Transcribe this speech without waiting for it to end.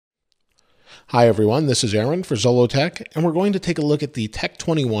Hi everyone, this is Aaron for Zollotech, and we're going to take a look at the Tech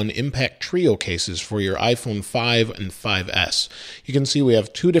 21 Impact Trio cases for your iPhone 5 and 5S. You can see we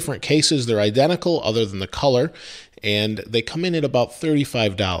have two different cases. They're identical other than the color, and they come in at about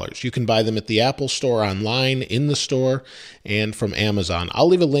 $35. You can buy them at the Apple Store online, in the store, and from Amazon. I'll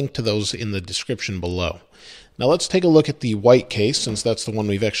leave a link to those in the description below. Now let's take a look at the white case, since that's the one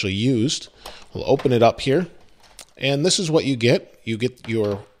we've actually used. We'll open it up here, and this is what you get. You get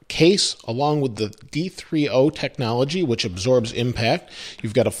your case along with the D3O technology, which absorbs impact.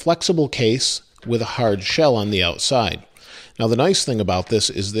 You've got a flexible case with a hard shell on the outside. Now the nice thing about this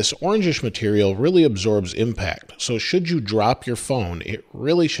is this orangish material really absorbs impact, so should you drop your phone, it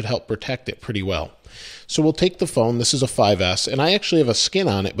really should help protect it pretty well. So we'll take the phone. This is a 5S, and I actually have a skin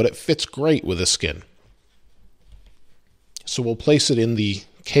on it, but it fits great with a skin. So we'll place it in the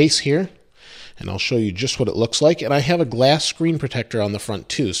case here, and I'll show you just what it looks like. And I have a glass screen protector on the front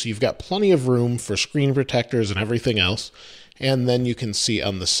too, so you've got plenty of room for screen protectors and everything else. And then you can see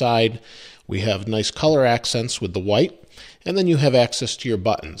on the side we have nice color accents with the white, and then you have access to your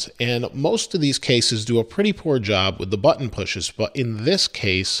buttons. And most of these cases do a pretty poor job with the button pushes, but in this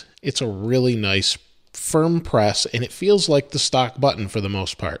case it's a really nice firm press, and it feels like the stock button for the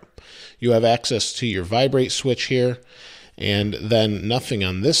most part. You have access to your vibrate switch here, and then nothing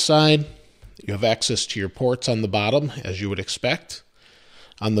on this side. You have access to your ports on the bottom, as you would expect.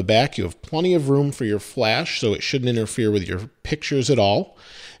 On the back, you have plenty of room for your flash, so it shouldn't interfere with your pictures at all.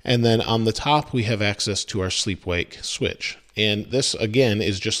 And then on the top, we have access to our sleep-wake switch. And this, again,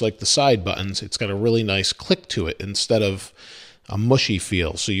 is just like the side buttons. It's got a really nice click to it instead of a mushy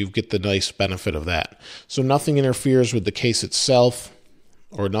feel, so you get the nice benefit of that. So nothing interferes with the case itself,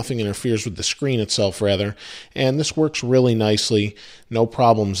 or nothing interferes with the screen itself, rather. And this works really nicely. No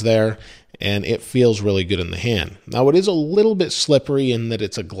problems there. And it feels really good in the hand. Now it is a little bit slippery in that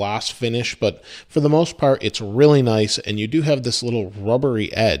it's a gloss finish, but for the most part it's really nice, and you do have this little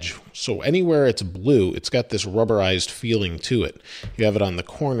rubbery edge. So anywhere it's blue, it's got this rubberized feeling to it. You have it on the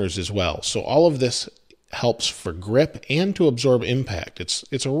corners as well. So all of this helps for grip and to absorb impact.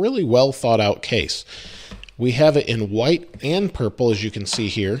 It's a really well thought out case. We have it in white and purple, as you can see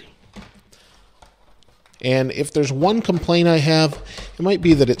here. And if there's one complaint I have, it might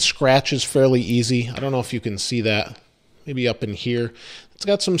be that it scratches fairly easy. I don't know if you can see that, maybe up in here. It's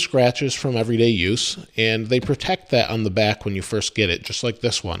got some scratches from everyday use, and they protect that on the back when you first get it, just like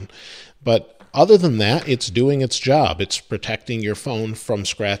this one. But other than that, it's doing its job. It's protecting your phone from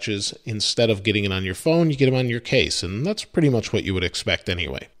scratches. Instead of getting it on your phone, you get them on your case, and that's pretty much what you would expect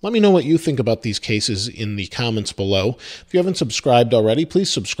anyway. Let me know what you think about these cases in the comments below. If you haven't subscribed already, please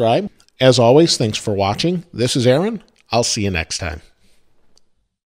subscribe. As always, thanks for watching. This is Aaron. I'll see you next time.